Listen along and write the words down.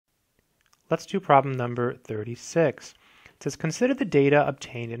Let's do problem number 36. It says, consider the data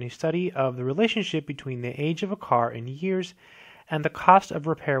obtained in a study of the relationship between the age of a car in years and the cost of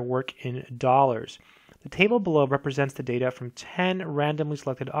repair work in dollars. The table below represents the data from 10 randomly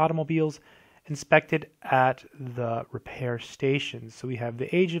selected automobiles inspected at the repair stations. So we have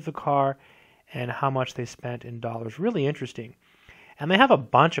the age of the car and how much they spent in dollars. Really interesting. And they have a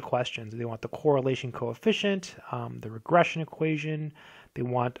bunch of questions. They want the correlation coefficient, the regression equation. They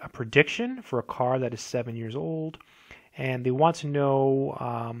want a prediction for a car that is 7 years old. And they want to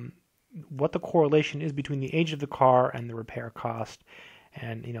know what the correlation is between the age of the car and the repair cost.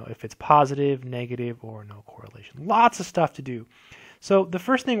 And, if it's positive, negative, or no correlation. Lots of stuff to do. So the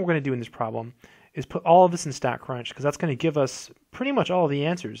first thing we're going to do in this problem is put all of this in StatCrunch, because that's going to give us pretty much all of the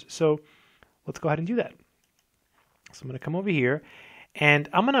answers. So let's go ahead and do that. So I'm going to come over here, and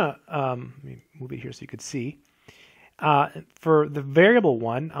I'm going to let me move it here so you could see. For the variable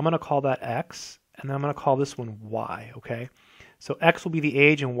one, I'm going to call that x, and then I'm going to call this one y, okay? So x will be the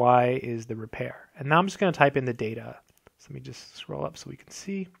age, and y is the repair. And now I'm just going to type in the data. So let me just scroll up so we can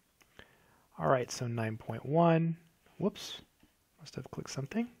see. All right, so 9.1. Whoops, must have clicked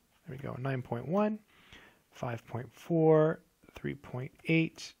something. There we go, 9.1, 5.4,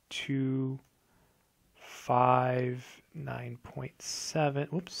 3.8, 2, 5, 9.7,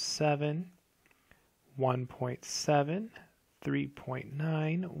 whoops, 7, 1.7,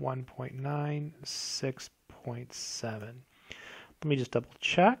 3.9, 1.9, 6.7. Let me just double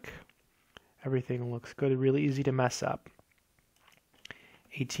check. Everything looks good. Really easy to mess up.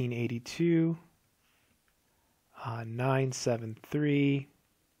 1882, 973,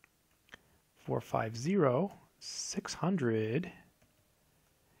 450, 600,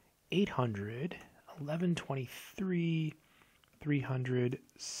 800, 1123, 300,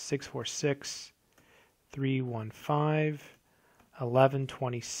 646, 315,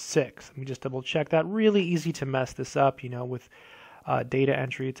 1126. Let me just double check that. Really easy to mess this up, with data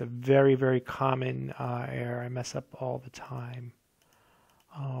entry. It's a very, very common error. I mess up all the time.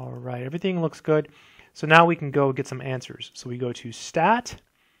 All right, everything looks good. So now we can go get some answers. So we go to Stat,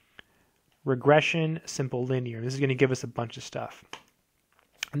 Regression, Simple Linear. This is going to give us a bunch of stuff.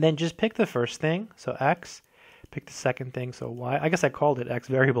 And then just pick the first thing, so x. Pick the second thing, so y. I guess I called it x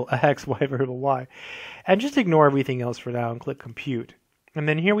variable x, y variable y. And just ignore everything else for now and click Compute. And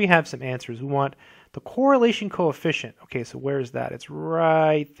then here we have some answers. We want the correlation coefficient. Okay, so where is that? It's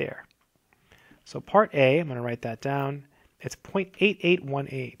right there. So part A, I'm going to write that down. It's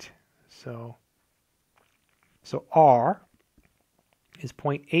 0.8818. So R is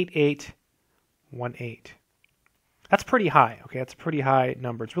 0.8818. That's pretty high. Okay, that's a pretty high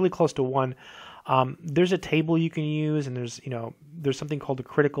number. It's really close to 1. There's a table you can use, and there's something called a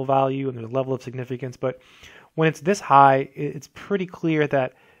critical value, and there's a level of significance. But when it's this high, it's pretty clear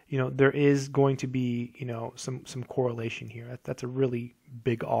that there is going to be some correlation here. That's a really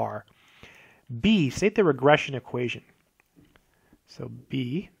big R. B, state the regression equation. So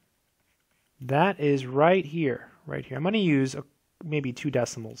B, that is right here, right here. I'm going to use maybe 2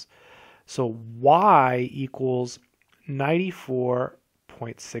 decimals. So y equals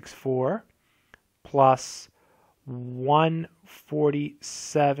 94.64 plus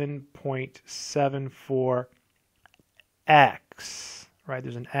 147.74 x, right?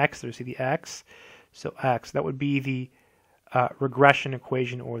 There's an x there, see the x? So x, that would be the regression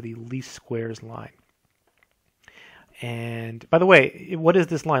equation, or the least squares line. And by the way, what is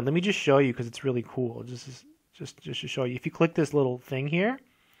this line? Let me just show you, because it's really cool. Just to show you. If you click this little thing here,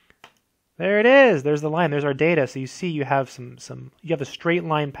 there it is. There's the line. There's our data. So you see you have you have a straight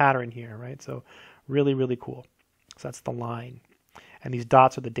line pattern here, right? So really, really cool. So that's the line. And these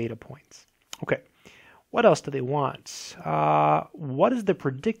dots are the data points. Okay. What else do they want? What is the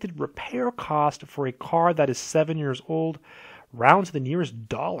predicted repair cost for a car that is 7 years old? Round to the nearest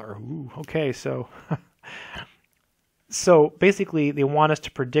dollar. Ooh, okay, so so basically they want us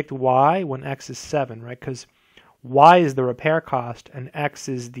to predict y when x is 7, right? Because y is the repair cost and x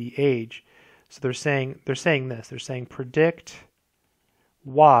is the age. So they're saying this. They're saying predict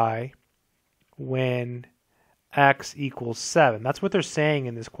y when x equals 7. That's what they're saying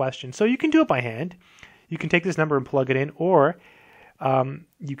in this question. So you can do it by hand. You can take this number and plug it in, or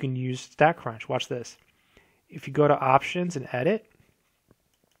you can use StatCrunch. Watch this. If you go to Options and Edit,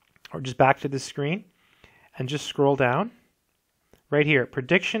 or just back to the screen, and just scroll down, right here,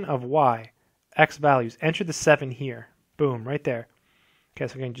 prediction of y, x values. Enter the 7 here. Boom, right there. Okay,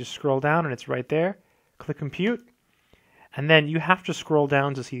 so again, just scroll down, and it's right there. Click Compute, and then you have to scroll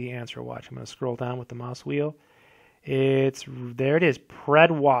down to see the answer. Watch, I'm going to scroll down with the mouse wheel. There it is,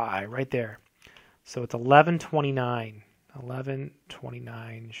 pred y, right there. So it's 1129.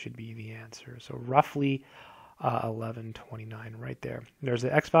 1129 should be the answer. So roughly 1129 right there. There's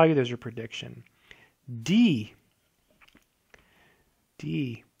the x value, there's your prediction. D.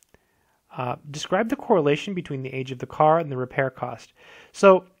 Describe the correlation between the age of the car and the repair cost.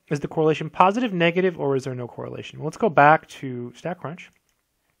 So is the correlation positive, negative, or is there no correlation? Well, let's go back to StatCrunch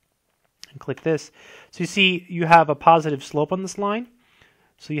and click this. So you see you have a positive slope on this line.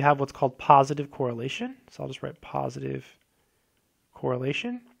 So you have what's called positive correlation. So I'll just write positive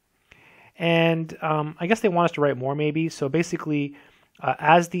correlation. And I guess they want us to write more maybe. So basically,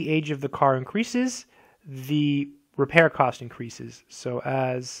 as the age of the car increases, the repair cost increases. So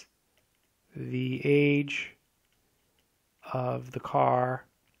as the age of the car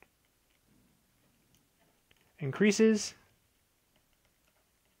increases,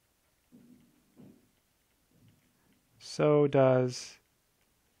 so does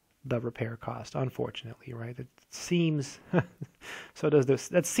the repair cost, unfortunately, right? It seems, so does this,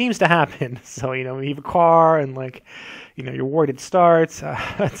 that seems to happen. So, you have a car and you're worried it starts,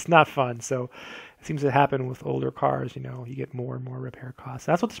 it's not fun. So it seems to happen with older cars, you get more and more repair costs.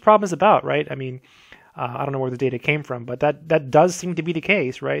 That's what this problem is about, right? I mean, I don't know where the data came from, but that does seem to be the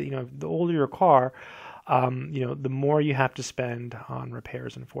case, right? The older your car, the more you have to spend on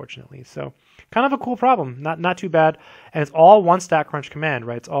repairs, unfortunately. So kind of a cool problem, not too bad. And it's all one StatCrunch command,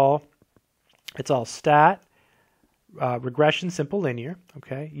 right? It's all stat, regression, simple linear,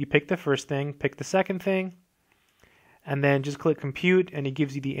 okay? You pick the first thing, pick the second thing, and then just click compute, and it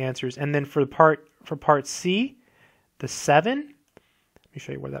gives you the answers. And then for part C, the 7, let me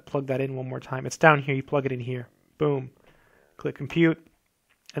show you where plug that in one more time. It's down here, you plug it in here. Boom. Click compute.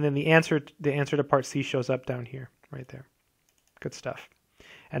 And then the answer to part C shows up down here, right there. Good stuff.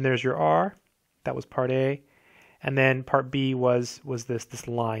 And there's your R. That was part A. And then part B was this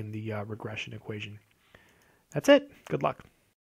line, the regression equation. That's it. Good luck.